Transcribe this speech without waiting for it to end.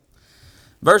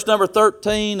Verse number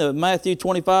 13 of Matthew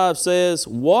 25 says,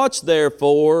 "Watch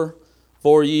therefore,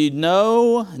 for ye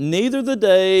know neither the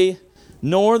day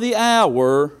nor the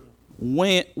hour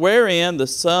wherein the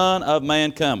Son of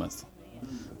Man cometh."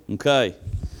 Okay.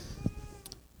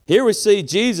 Here we see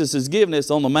Jesus is giving us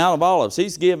on the Mount of Olives.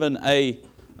 He's given a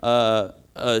kind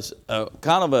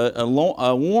of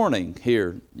a warning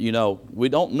here. You know, we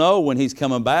don't know when He's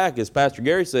coming back. As Pastor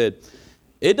Gary said,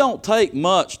 it don't take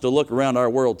much to look around our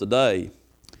world today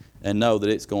and know that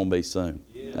it's going to be soon.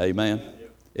 Yeah. Amen. Yeah.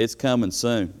 It's coming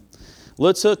soon.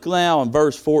 Let's look now in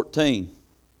verse 14.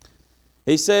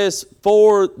 He says,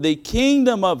 "For the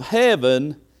kingdom of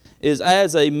heaven is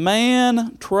as a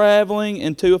man traveling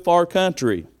into a far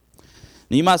country."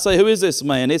 Now you might say, who is this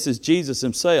man? This is Jesus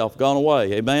Himself, gone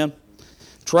away. Amen.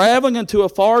 "Traveling into a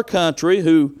far country,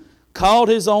 who called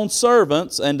his own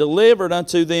servants and delivered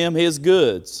unto them his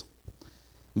goods."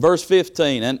 Verse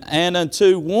 15, and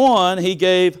unto one he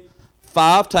gave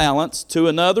 5 talents, to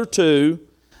another 2,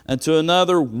 and to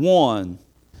another 1,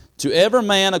 to every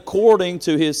man according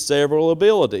to his several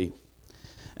ability.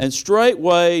 And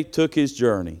straightway took his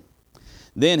journey.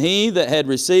 Then he that had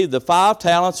received the 5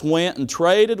 talents went and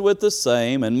traded with the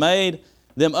same, and made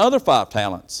them other 5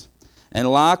 talents. And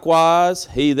likewise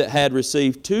he that had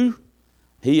received 2,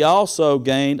 he also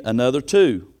gained another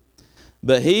 2.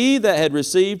 But he that had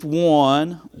received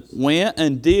 1 went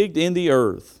and digged in the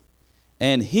earth,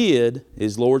 and hid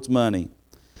his Lord's money.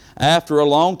 After a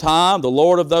long time the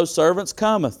Lord of those servants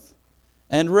cometh,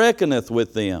 and reckoneth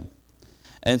with them.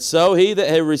 And so he that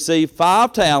had received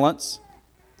 5 talents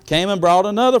came and brought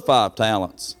another 5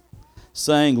 talents,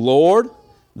 saying, Lord,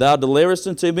 thou deliverest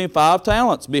unto me 5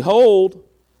 talents. Behold,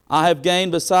 I have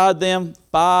gained beside them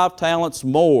 5 talents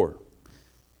more.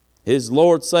 His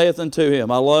Lord saith unto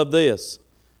him," I love this,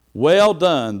 "Well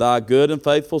done, thy good and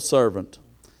faithful servant.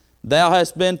 Thou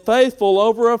hast been faithful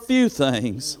over a few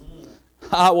things.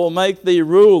 I will make thee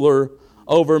ruler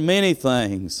over many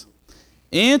things.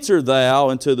 Enter thou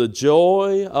into the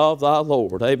joy of thy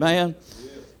Lord." Amen.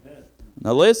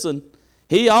 Now listen,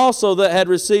 he also that had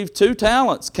received 2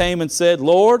 talents came and said,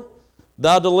 Lord,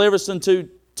 thou deliverest unto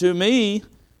me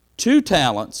 2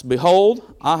 talents. Behold,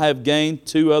 I have gained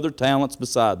 2 other talents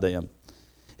beside them.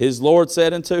 His Lord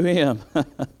said unto him,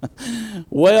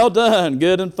 Well done,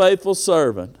 good and faithful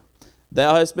servant.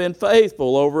 Thou hast been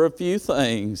faithful over a few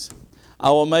things.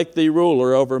 I will make thee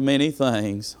ruler over many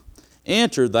things.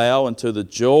 Enter thou into the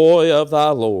joy of thy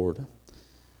Lord.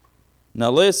 Now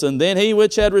listen, then he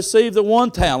which had received the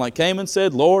 1 talent came and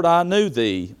said, Lord, I knew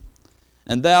thee,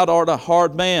 and thou art a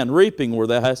hard man, reaping where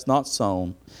thou hast not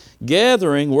sown,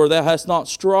 gathering where thou hast not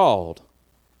strawed.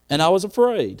 And I was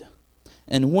afraid,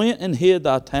 and went and hid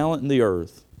thy talent in the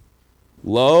earth.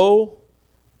 Lo,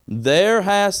 there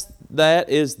that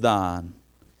is thine.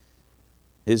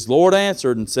 His Lord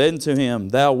answered and said unto him,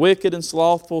 Thou wicked and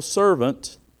slothful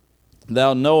servant,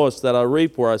 thou knowest that I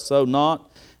reap where I sow not,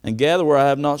 and gather where I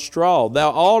have not strawed. Thou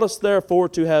oughtest therefore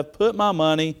to have put my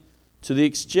money to the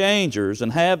exchangers,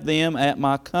 and have them at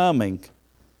my coming.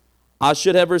 I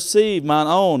should have received mine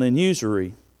own in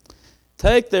usury.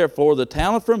 Take therefore the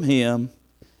talent from him,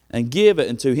 and give it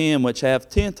unto him which hath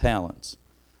 10 talents.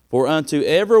 For unto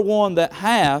every one that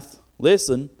hath,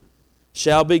 listen,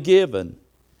 shall be given,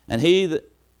 and he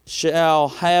that shall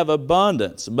have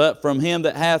abundance. But from him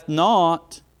that hath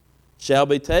not shall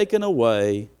be taken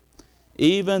away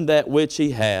even that which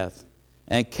he hath.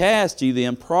 And cast ye the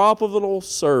unprofitable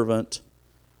servant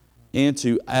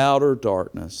into outer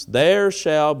darkness. There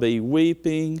shall be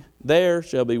weeping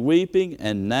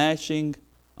and gnashing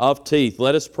of teeth.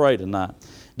 Let us pray tonight.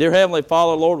 Dear Heavenly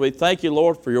Father, Lord, we thank you,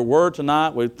 Lord, for your word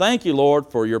tonight. We thank you, Lord,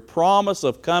 for your promise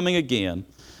of coming again.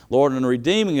 Lord, and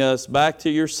redeeming us back to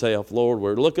yourself, Lord.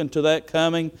 We're looking to that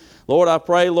coming. Lord, I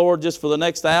pray, Lord, just for the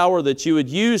next hour that you would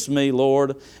use me,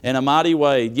 Lord, in a mighty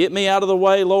way. Get me out of the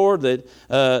way, Lord,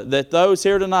 that those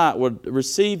here tonight would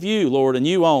receive you, Lord, and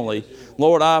you only.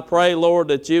 Lord, I pray, Lord,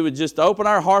 that you would just open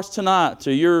our hearts tonight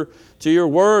to your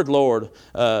word, Lord.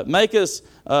 Make us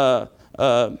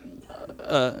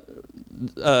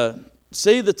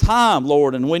see the time,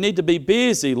 Lord, and we need to be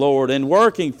busy, Lord, and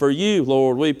working for you,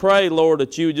 Lord. We pray, Lord,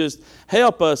 that you just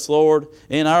help us, Lord,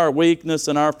 in our weakness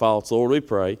and our faults, Lord, we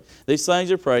pray. These things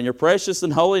we pray in your precious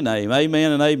and holy name.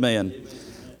 Amen and amen. Amen.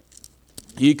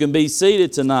 You can be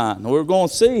seated tonight. We're going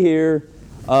to see here,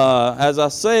 as I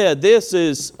said, this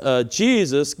is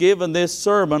Jesus giving this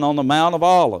sermon on the Mount of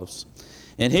Olives.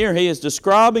 And here he is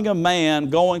describing a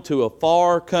man going to a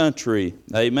far country.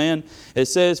 Amen. It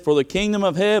says, for the kingdom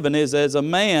of heaven is as a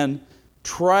man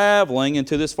traveling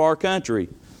into this far country,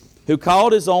 who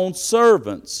called his own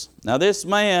servants. Now this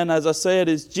man, as I said,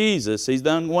 is Jesus. He's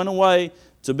went away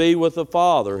to be with the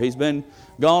Father. He's been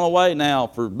gone away now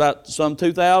for about some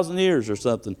 2,000 years or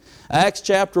something. Acts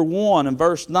chapter 1 and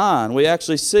verse 9, we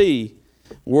actually see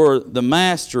where the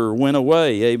Master went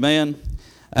away. Amen.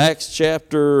 Acts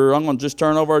chapter, I'm going to just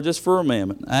turn over just for a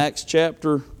minute. Acts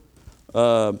chapter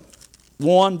 1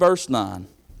 verse 9.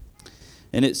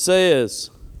 And it says,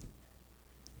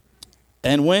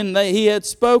 and when he had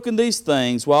spoken these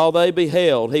things, while they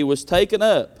beheld, he was taken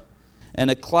up,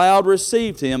 and a cloud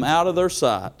received him out of their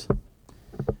sight.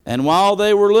 And while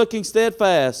they were looking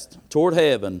steadfast toward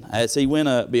heaven, as he went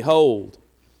up, behold,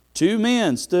 2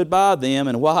 men stood by them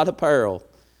in white apparel,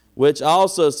 which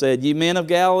also said, Ye men of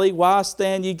Galilee, why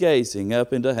stand ye gazing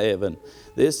up into heaven?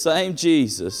 This same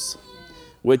Jesus,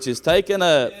 which is taken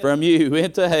up from you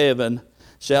into heaven,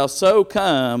 shall so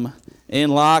come in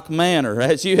like manner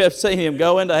as you have seen him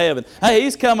go into heaven. Hey,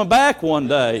 he's coming back one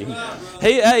day.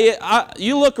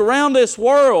 You look around this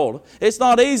world, it's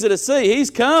not easy to see. He's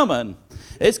coming.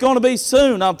 It's going to be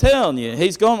soon, I'm telling you.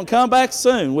 He's going to come back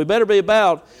soon. We better be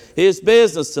about his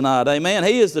business tonight. Amen.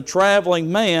 He is the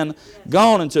traveling man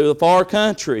gone into the far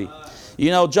country.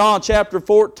 You know, John chapter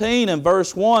 14 and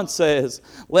verse 1 says,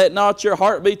 Let not your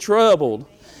heart be troubled.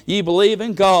 Ye believe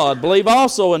in God. Believe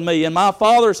also in me. In my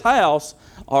Father's house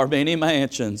are many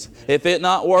mansions. If it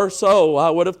not were so, I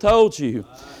would have told you.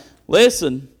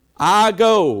 Listen, I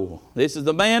go. This is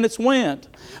the man that's went.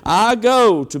 I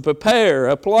go to prepare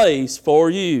a place for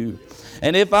you.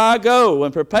 And if I go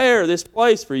and prepare this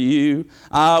place for you,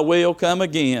 I will come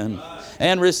again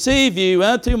and receive you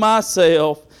unto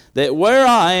myself, that where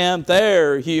I am,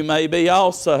 there you may be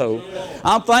also.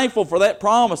 I'm thankful for that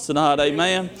promise tonight,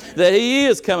 amen, that He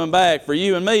is coming back for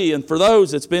you and me and for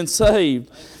those that's been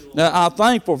saved. Now, I'm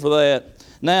thankful for that.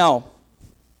 Now,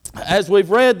 as we've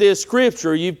read this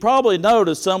scripture, you've probably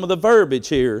noticed some of the verbiage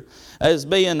here as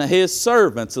being His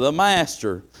servants, the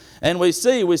Master. And we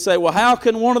say, well, how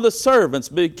can one of the servants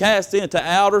be cast into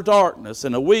outer darkness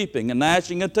and a weeping and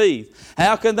gnashing of teeth?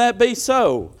 How can that be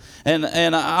so? And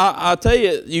I tell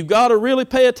you, you've got to really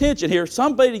pay attention here.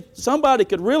 Somebody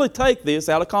could really take this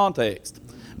out of context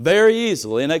very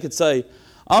easily. And they could say,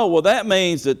 oh, well, that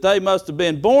means that they must have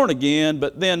been born again,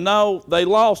 but then no, they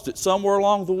lost it somewhere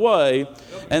along the way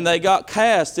and they got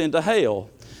cast into hell.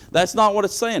 That's not what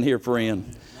it's saying here,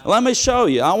 friend. Let me show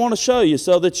you. I want to show you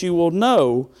so that you will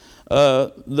know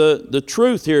the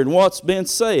truth here and what's been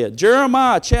said.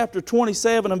 Jeremiah chapter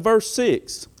 27 and verse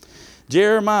 6.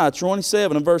 Jeremiah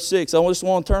 27 and verse 6. I just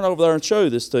want to turn over there and show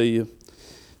this to you.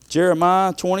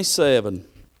 Jeremiah 27,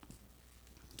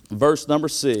 verse number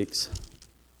 6.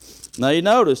 Now you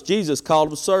notice Jesus called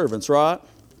them servants, right?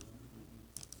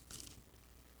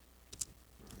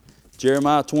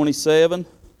 Jeremiah 27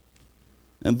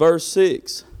 and verse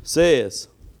 6 says,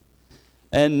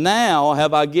 And now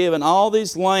have I given all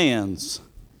these lands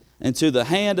into the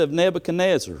hand of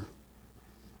Nebuchadnezzar,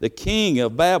 the king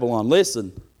of Babylon.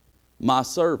 Listen, my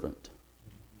servant.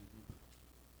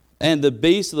 And the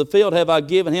beasts of the field have I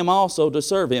given him also to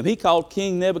serve him. He called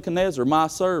King Nebuchadnezzar my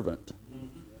servant.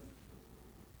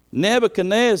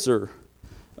 Nebuchadnezzar,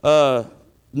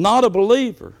 not a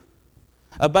believer,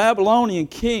 a Babylonian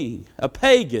king, a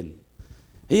pagan.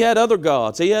 He had other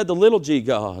gods. He had the little g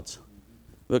gods.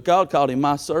 But God called him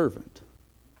my servant.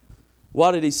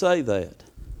 Why did He say that?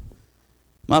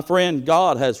 My friend,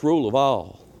 God has rule of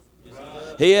all.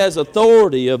 He has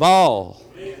authority of all.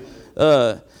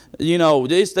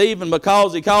 Just even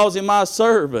because He calls him my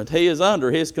servant, He is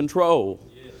under His control.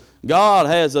 God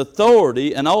has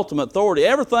authority and ultimate authority.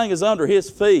 Everything is under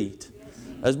His feet.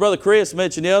 As Brother Chris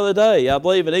mentioned the other day, I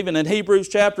believe it even in Hebrews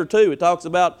chapter 2, it talks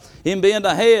about Him being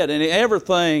the head and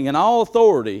everything and all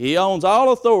authority. He owns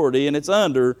all authority and it's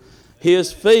under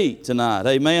His feet tonight.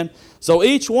 Amen. So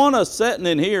each one of us sitting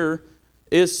in here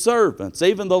is servants.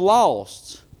 Even the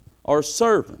lost are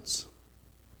servants.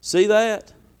 See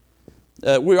that?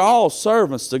 We're all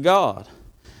servants to God.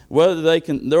 Whether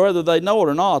they know it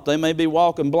or not, they may be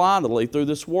walking blindly through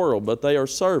this world, but they are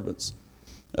servants.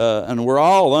 And we're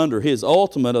all under His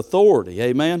ultimate authority.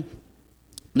 Amen?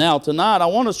 Now, tonight, I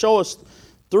want to show us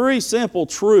 3 simple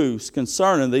truths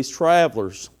concerning these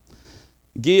travelers,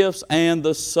 gifts, and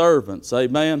the servants.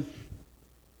 Amen?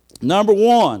 Number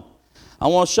 1, I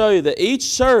want to show you that each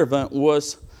servant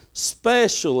was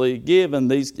specially given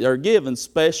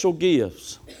special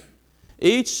gifts.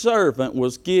 Each servant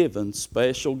was given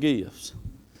special gifts.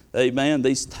 Amen?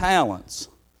 These talents.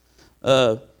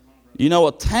 A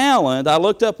talent, I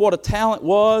looked up what a talent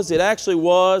was. It actually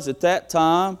was, at that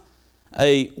time,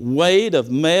 a weight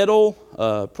of metal,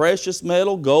 precious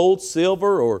metal, gold,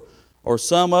 silver, or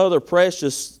some other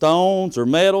precious stones or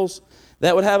metals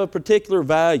that would have a particular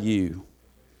value.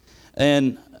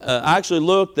 And I actually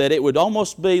looked that it would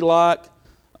almost be like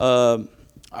life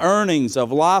earnings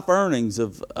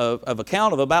of a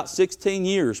count of about 16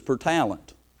 years per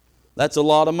talent. That's a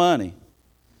lot of money.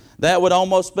 That would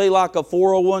almost be like a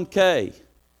 401k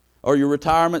or your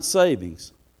retirement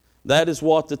savings. That is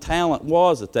what the talent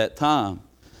was at that time.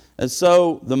 And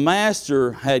so the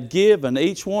master had given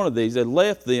each one of these, had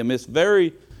left them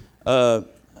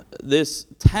this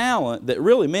talent that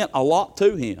really meant a lot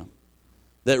to him,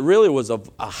 that really was of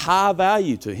a high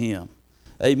value to him.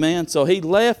 Amen. So he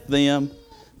left them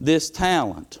this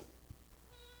talent.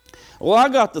 Well, I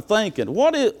got to thinking,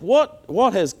 what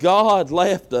has God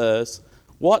left us?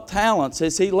 What talents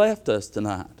has He left us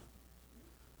tonight?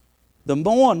 The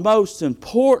most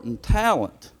important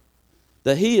talent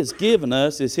that He has given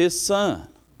us is His Son,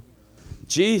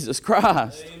 Jesus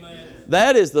Christ. Amen.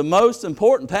 That is the most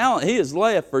important talent He has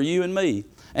left for you and me,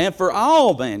 and for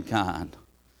all mankind,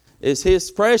 is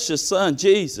His precious Son,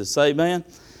 Jesus. Amen.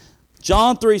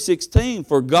 John 3:16,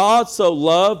 for God so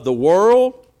loved the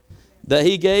world that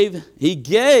He gave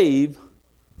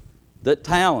the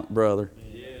talent, brother.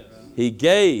 Yes. He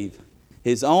gave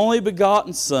His only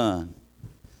begotten Son,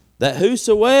 that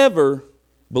whosoever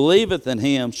believeth in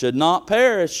Him should not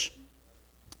perish,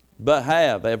 but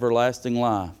have everlasting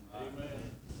life. Amen.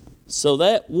 So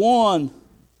that one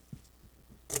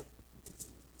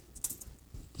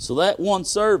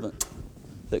servant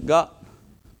that got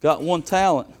one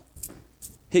talent,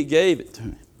 he gave it to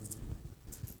him.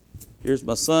 Here's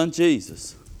my son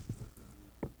Jesus.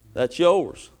 That's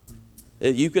yours.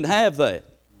 You can have that.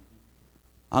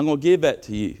 I'm going to give that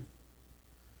to you.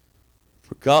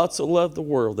 For God so loved the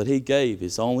world that He gave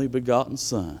His only begotten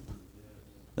Son,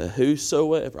 that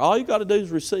whosoever, all you got to do is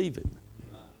receive it.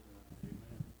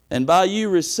 And by you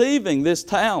receiving this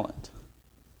talent,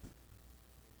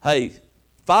 hey,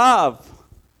 5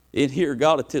 in here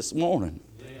got it this morning.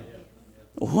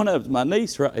 One of them's my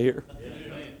niece right here,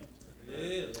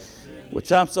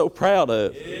 which I'm so proud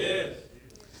of.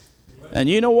 And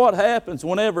you know what happens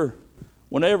whenever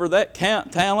that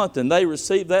talent and they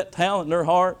receive that talent in their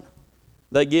heart,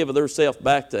 they give themselves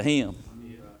back to Him.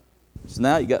 So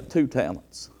now you got 2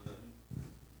 talents.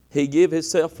 He give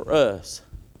Himself for us,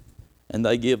 and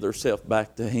they give themselves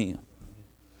back to Him.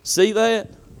 See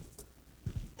that?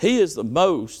 He is the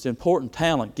most important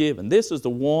talent given. This is the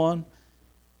one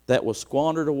that was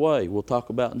squandered away. We'll talk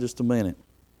about in just a minute.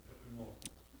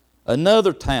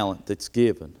 Another talent that's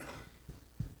given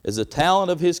is a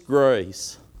talent of His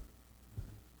grace.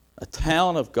 A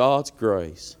talent of God's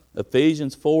grace.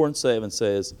 Ephesians 4:7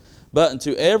 says, but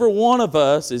unto every one of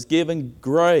us is given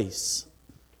grace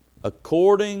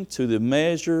according to the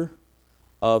measure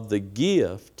of the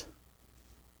gift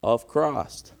of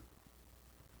Christ.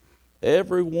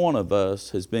 Every one of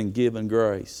us has been given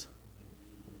grace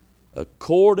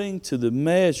according to the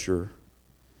measure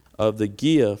of the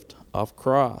gift of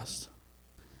Christ.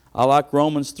 I like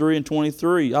Romans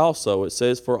 3:23 also. It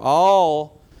says, for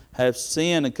all have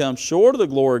sinned and come short of the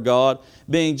glory of God,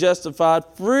 being justified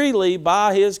freely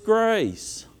by His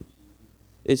grace.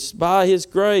 It's by His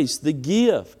grace, the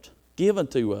gift given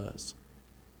to us.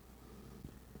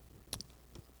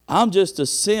 I'm just a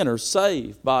sinner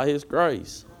saved by His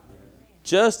grace.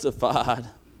 Justified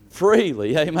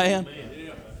freely, amen?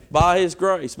 By His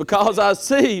grace. Because I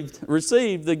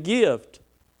received the gift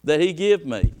that He gave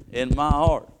me in my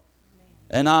heart.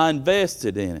 And I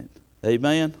invested in it.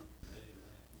 Amen?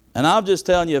 And I'm just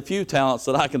telling you a few talents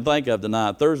that I can think of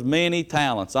tonight. There's many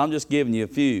talents. I'm just giving you a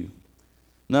few.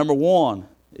 Number 1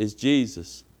 is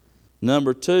Jesus.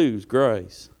 Number 2 is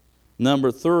grace. Number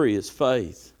 3 is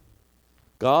faith.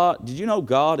 God, did you know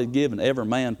God had given every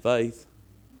man faith?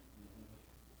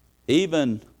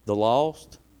 Even the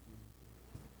lost.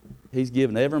 He's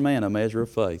given every man a measure of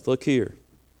faith. Look here.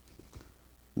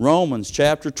 Romans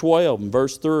chapter 12 and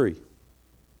verse 3.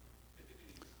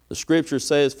 The Scripture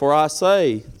says, for I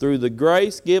say, through the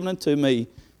grace given unto me,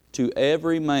 to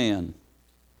every man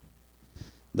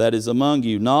that is among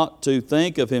you, not to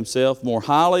think of himself more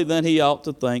highly than he ought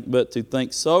to think, but to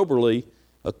think soberly,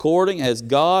 according as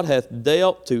God hath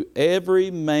dealt to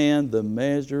every man the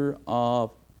measure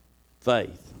of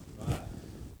faith.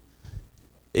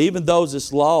 Even those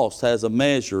that's lost has a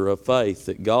measure of faith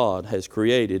that God has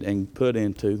created and put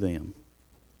into them.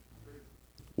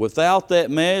 Without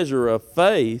that measure of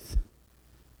faith,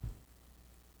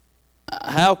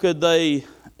 how could they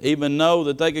even know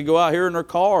that they could go out here in their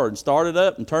car and start it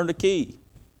up and turn the key?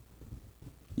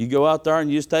 You go out there and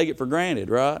you just take it for granted,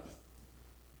 right?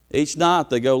 Each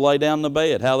night they go lay down in the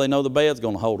bed. How do they know the bed's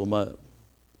going to hold them up?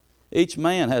 Each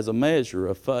man has a measure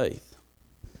of faith.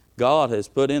 God has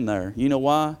put in there. You know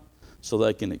why? So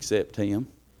they can accept Him.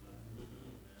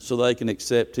 So they can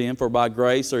accept Him. For by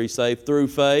grace are you saved through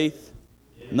faith,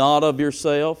 not of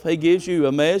yourself. He gives you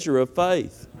a measure of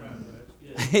faith.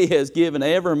 He has given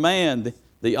every man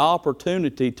the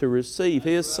opportunity to receive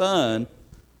His Son.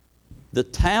 The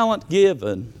talent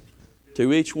given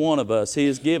to each one of us, He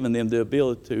has given them the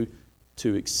ability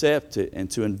to accept it and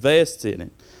to invest in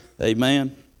it.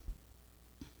 Amen.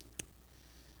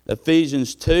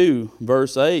 Ephesians 2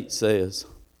 verse 8 says,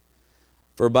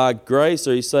 for by grace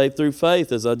are you saved through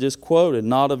faith, as I just quoted,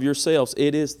 not of yourselves.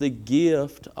 It is the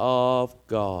gift of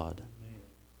God.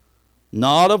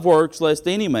 Not of works, lest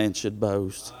any man should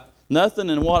boast. Nothing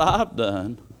in what I've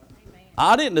done.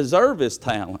 I didn't deserve His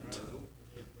talent.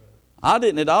 I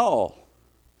didn't at all.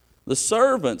 The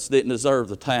servants didn't deserve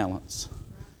the talents,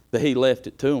 but He left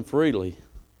it to them freely.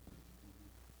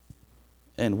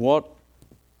 And what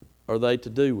are they to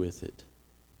do with it?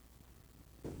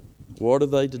 What are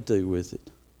they to do with it?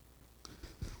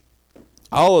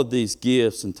 All of these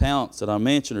gifts and talents that I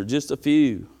mentioned are just a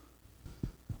few.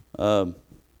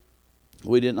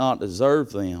 We did not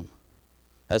deserve them.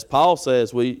 As Paul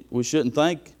says, we shouldn't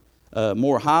think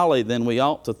more highly than we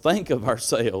ought to think of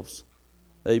ourselves.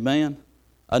 Amen.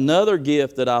 Another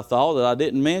gift that I thought that I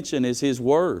didn't mention is His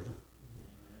Word.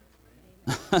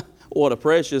 What a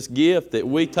precious gift that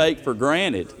we take for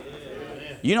granted.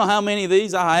 You know how many of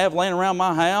these I have laying around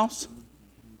my house?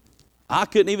 I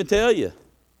couldn't even tell you.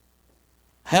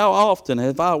 How often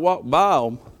have I walked by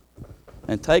them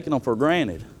and taken them for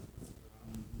granted?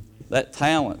 That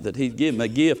talent that He'd given me, a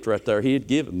gift right there He had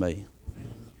given me.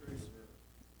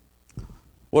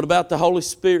 What about the Holy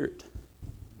Spirit?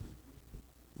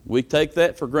 We take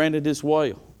that for granted as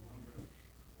well.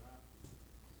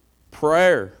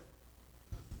 Prayer,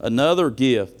 another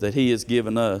gift that He has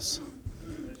given us.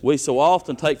 We so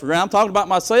often take for granted. I'm talking about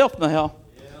myself now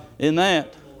in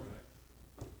that.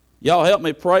 Y'all help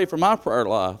me pray for my prayer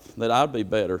life, that I'd be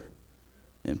better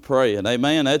in praying.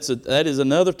 Amen. That is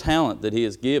another talent that He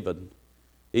has given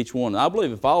each one. I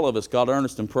believe if all of us got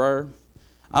earnest in prayer,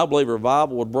 I believe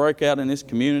revival would break out in this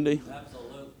community.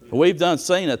 Absolutely. We've done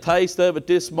seen a taste of it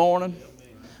this morning.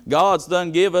 God's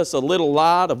done give us a little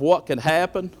light of what can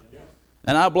happen.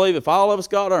 And I believe if all of us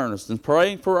got earnest in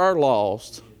praying for our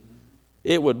lost,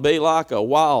 it would be like a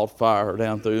wildfire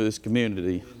down through this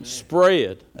community.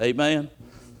 Spread. Amen.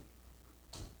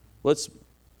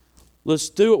 Let's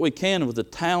do what we can with the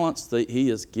talents that He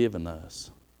has given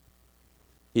us.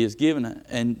 He has given,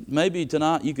 and maybe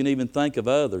tonight you can even think of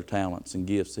other talents and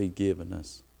gifts He's given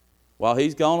us. While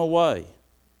He's gone away,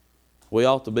 we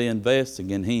ought to be investing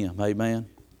in Him. Amen.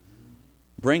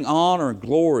 Bring honor and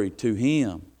glory to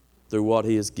Him through what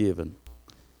He has given.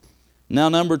 Now,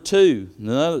 number two,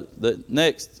 the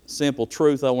next simple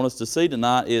truth I want us to see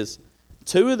tonight is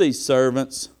two of these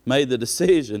servants made the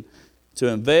decision to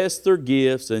invest their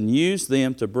gifts and use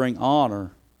them to bring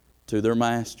honor to their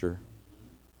master.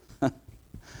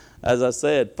 As I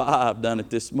said, 5 done it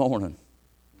this morning.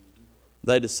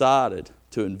 They decided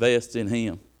to invest in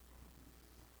Him.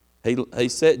 He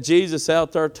set Jesus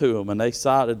out there to them, and they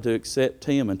decided to accept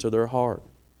Him into their heart.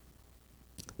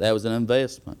 That was an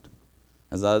investment,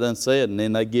 as I done said, and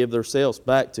then they give themselves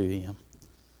back to Him.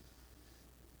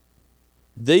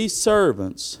 These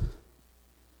servants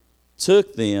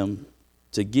took them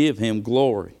to give Him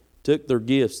glory, took their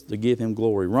gifts to give Him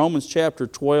glory. Romans chapter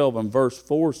 12 and verse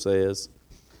 4 says,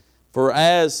 for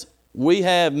as we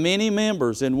have many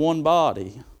members in one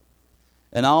body,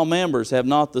 and all members have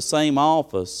not the same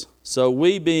office, so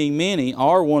we being many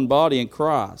are one body in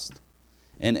Christ,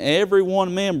 and every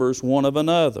one members one of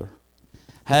another,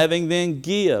 having then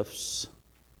gifts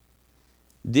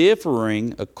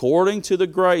differing according to the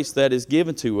grace that is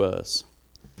given to us,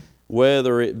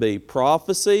 whether it be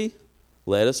prophecy,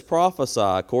 let us prophesy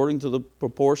according to the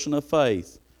proportion of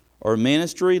faith, or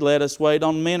ministry, let us wait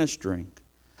on ministering,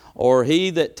 or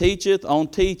he that teacheth on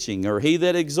teaching, or he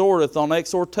that exhorteth on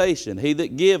exhortation, he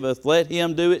that giveth, let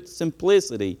him do it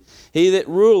simplicity, he that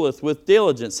ruleth with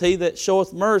diligence, he that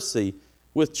showeth mercy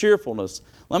with cheerfulness.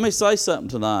 Let me say something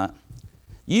tonight.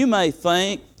 You may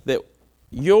think that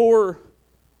your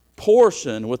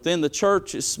portion within the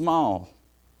church is small.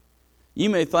 You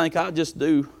may think, I just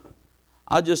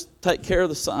take care of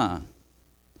the sign.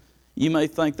 You may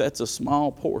think that's a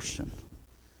small portion.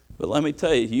 But let me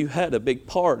tell you, you had a big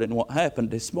part in what happened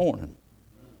this morning.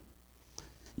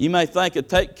 You may think of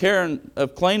take care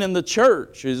of cleaning the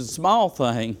church is a small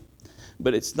thing,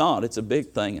 but it's not. It's a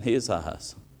big thing in His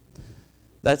eyes.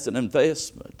 That's an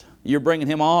investment. You're bringing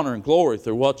Him honor and glory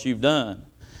through what you've done.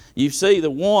 You see, the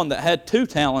one that had 2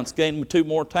 talents gained 2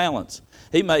 more talents.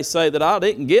 He may say that I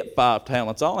didn't get 5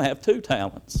 talents, I only have 2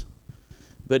 talents.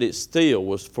 But it still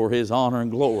was for his honor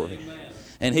and glory. Amen.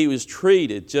 And he was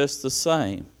treated just the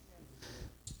same.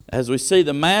 As we see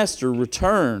the master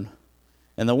return,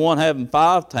 and the one having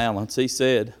 5 talents, he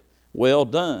said, "Well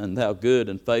done, thou good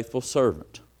and faithful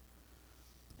servant."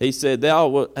 He said,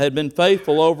 "Thou had been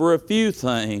faithful over a few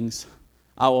things,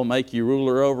 I will make you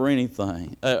ruler over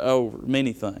over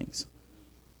many things."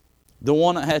 The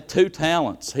one that had 2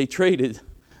 talents, he treated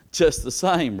just the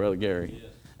same, Brother Gary,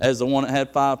 as the one that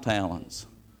had 5 talents.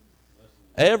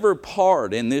 Every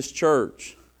part in this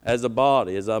church, as a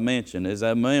body, as I mentioned, as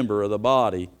a member of the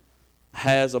body,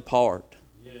 has a part.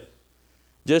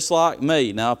 Just like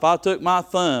me. Now, if I took my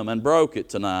thumb and broke it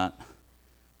tonight,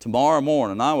 tomorrow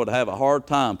morning I would have a hard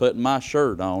time putting my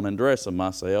shirt on and dressing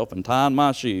myself and tying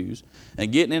my shoes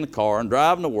and getting in the car and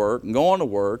driving to work and going to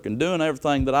work and doing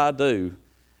everything that I do.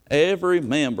 Every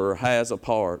member has a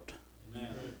part. Amen.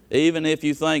 Even if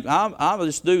you think, I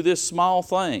just do this small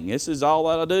thing. This is all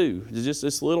that I do. It's just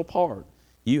this little part.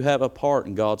 You have a part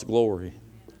in God's glory.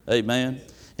 Amen.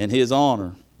 In His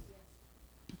honor.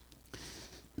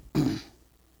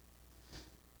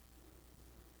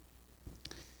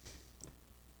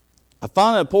 I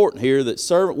find it important here that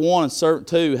servant 1 and servant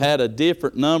 2 had a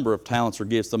different number of talents or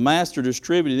gifts. The master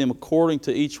distributed them according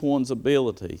to each one's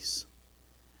abilities.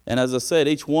 And as I said,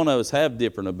 each one of us have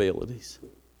different abilities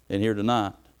in here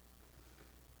tonight.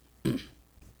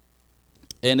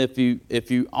 And if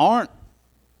you aren't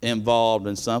involved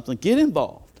in something, get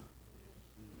involved.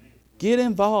 Get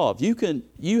involved.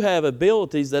 You have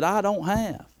abilities that I don't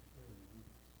have.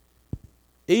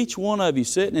 Each one of you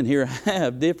sitting in here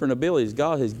have different abilities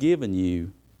God has given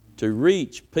you to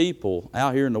reach people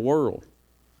out here in the world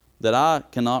that I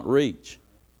cannot reach.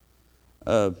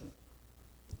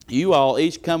 You all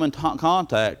each come in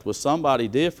contact with somebody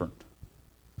different,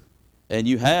 and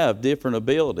you have different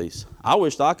abilities. I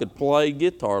wished I could play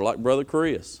guitar like Brother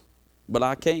Chris, but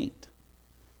I can't.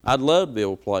 I'd love to be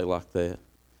able to play like that,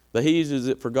 but he uses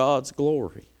it for God's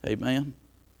glory. Amen?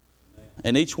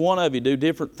 And each one of you do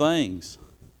different things.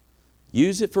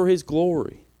 Use it for His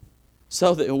glory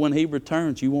so that when He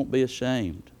returns, you won't be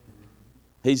ashamed.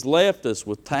 He's left us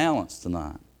with talents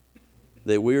tonight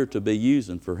that we're to be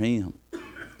using for Him.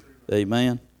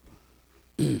 Amen.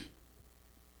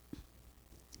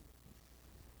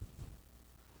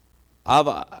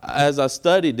 As I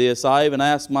studied this, I even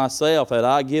asked myself, had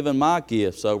I given my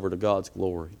gifts over to God's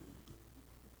glory?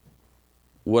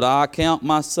 Would I count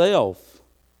myself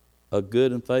a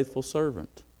good and faithful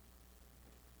servant?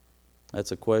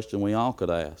 That's a question we all could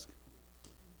ask.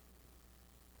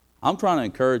 I'm trying to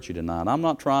encourage you tonight. I'm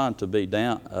not trying to be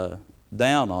down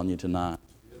on you tonight.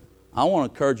 I want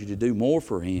to encourage you to do more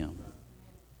for Him.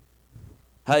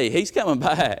 Hey, He's coming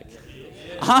back.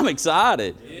 I'm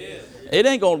excited. It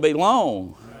ain't going to be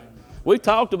long. We've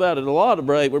talked about it a lot of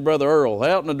break with Brother Earl.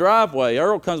 Out in the driveway,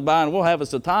 Earl comes by and we'll have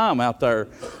us a time out there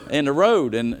in the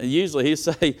road. And usually he'll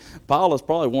say, Paula's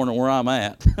probably wondering where I'm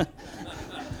at.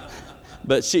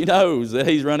 But she knows that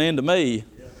he's run into me.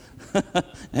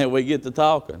 And we get to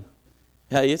talking.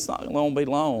 Hey, it's not going to be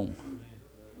long.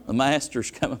 The Master's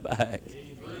coming back.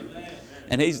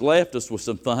 And He's left us with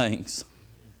some things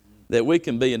that we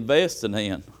can be investing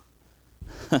in.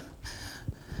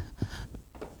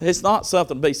 It's not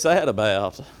something to be sad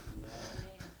about.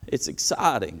 It's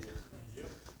exciting.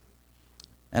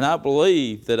 And I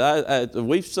believe that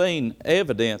we've seen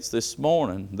evidence this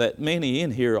morning that many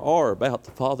in here are about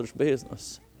the Father's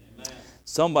business. Amen.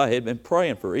 Somebody had been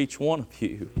praying for each one of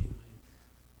you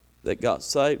that got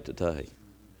saved today.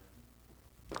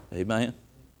 Amen.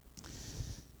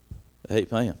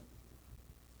 Amen.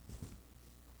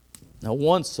 Now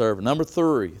one servant, number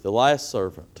 3, the last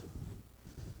servant,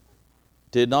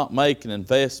 did not make an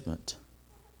investment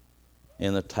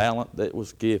in the talent that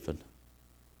was given.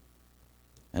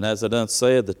 And as I done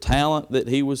said, the talent that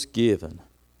he was given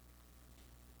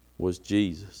was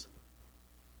Jesus.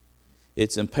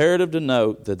 It's imperative to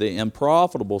note that the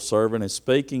unprofitable servant is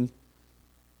speaking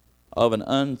of an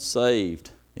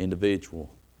unsaved individual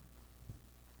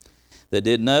that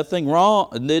did nothing wrong,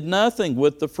 did nothing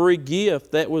with the free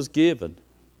gift that was given.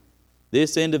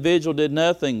 This individual did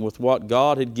nothing with what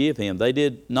God had given him. They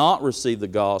did not receive the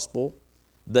gospel.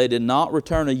 They did not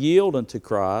return a yield unto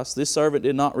Christ. This servant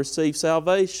did not receive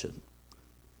salvation.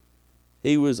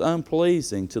 He was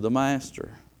unpleasing to the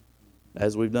master,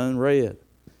 as we've done read.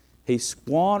 He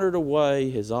squandered away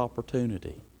his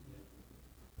opportunity.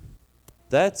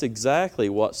 That's exactly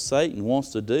what Satan wants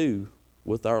to do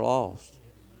with our lost.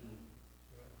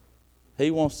 He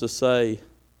wants to say,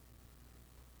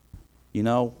 You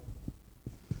know,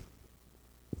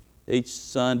 each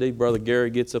Sunday, Brother Gary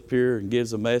gets up here and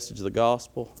gives a message of the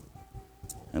gospel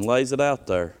and lays it out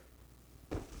there.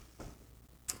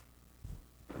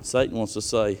 Satan wants to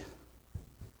say,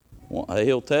 well,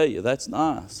 he'll tell you, that's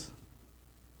nice.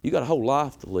 You got a whole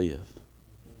life to live.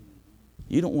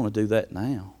 You don't want to do that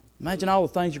now. Imagine all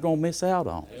the things you're going to miss out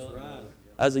on.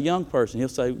 As a young person, he'll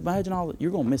say, imagine all that,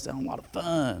 you're going to miss out on a lot of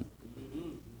fun,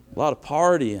 a lot of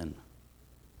partying.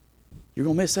 You're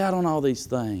going to miss out on all these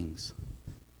things.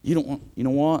 You don't want, you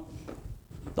know what?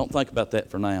 Don't think about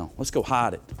that for now. Let's go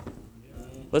hide it.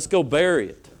 Let's go bury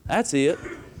it. That's it.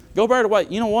 Go bury it away.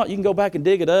 You know what? You can go back and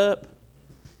dig it up.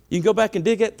 You can go back and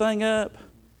dig that thing up.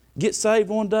 Get saved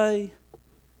one day.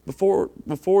 Before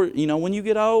you know, when you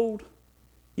get old,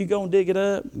 you go and dig it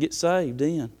up and get saved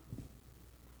then.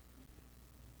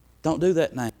 Don't do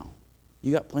that now.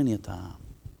 You got plenty of time.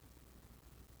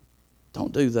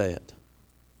 Don't do that.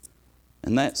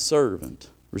 And that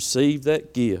servant received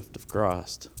that gift of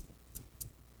Christ.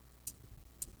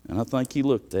 And I think he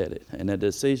looked at it, and a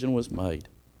decision was made.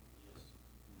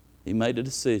 He made a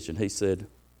decision. He said,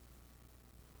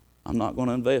 I'm not going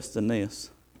to invest in this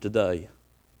today.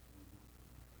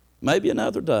 Maybe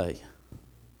another day.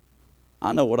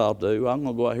 I know what I'll do. I'm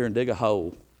going to go out here and dig a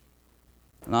hole.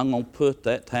 And I'm going to put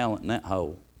that talent in that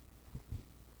hole.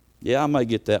 Yeah, I may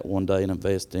get that one day and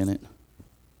invest in it.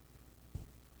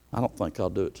 I don't think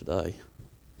I'll do it today.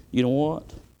 You know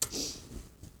what?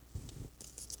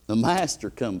 The master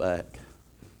come back.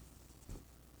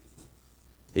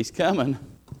 He's coming.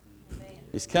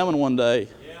 He's coming one day.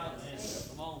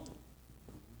 Come on.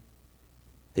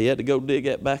 He had to go dig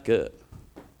that back up.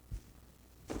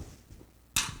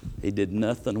 He did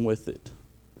nothing with it.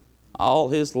 All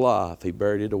his life he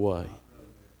buried it away.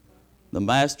 The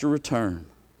master returned.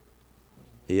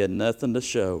 He had nothing to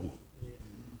show.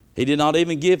 He did not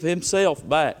even give himself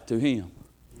back to him.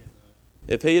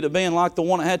 If he had been like the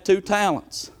one that had 2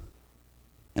 talents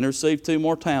and received 2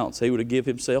 more talents, he would have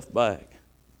given himself back.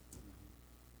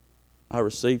 I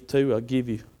received 2, I'll give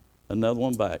you another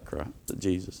one back, Christ, to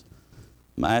Jesus.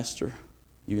 Master,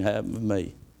 you have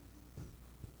me.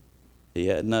 He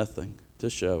had nothing to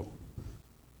show.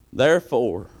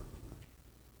 Therefore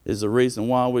is the reason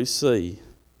why we see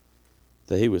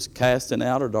that he was cast in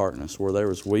outer darkness where there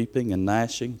was weeping and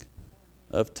gnashing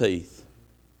of teeth.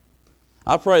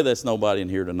 I pray that's nobody in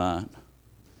here tonight.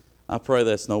 I pray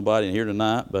that's nobody in here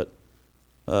tonight, but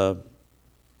I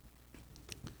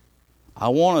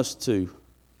want to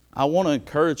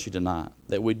encourage you tonight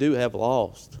that we do have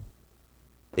lost.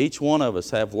 Each one of us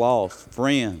have lost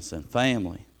friends and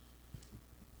family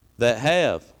that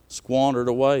have squandered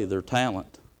away their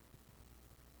talent.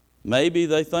 Maybe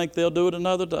they think they'll do it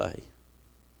another day.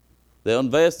 They'll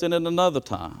invest in it another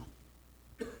time.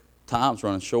 Time's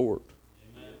running short.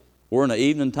 Amen. We're in the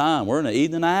evening time. We're in the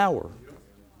evening hour.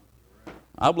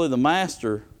 I believe the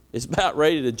Master is about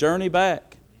ready to journey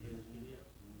back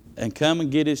and come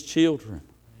and get his children.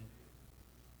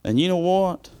 And you know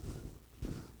what?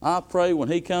 I pray when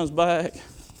he comes back,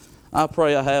 I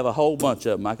pray I have a whole bunch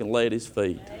of them I can lay at his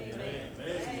feet.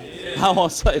 Amen. I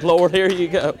want to say, Lord, here you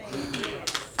go.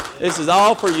 This is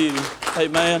all for you.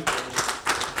 Amen.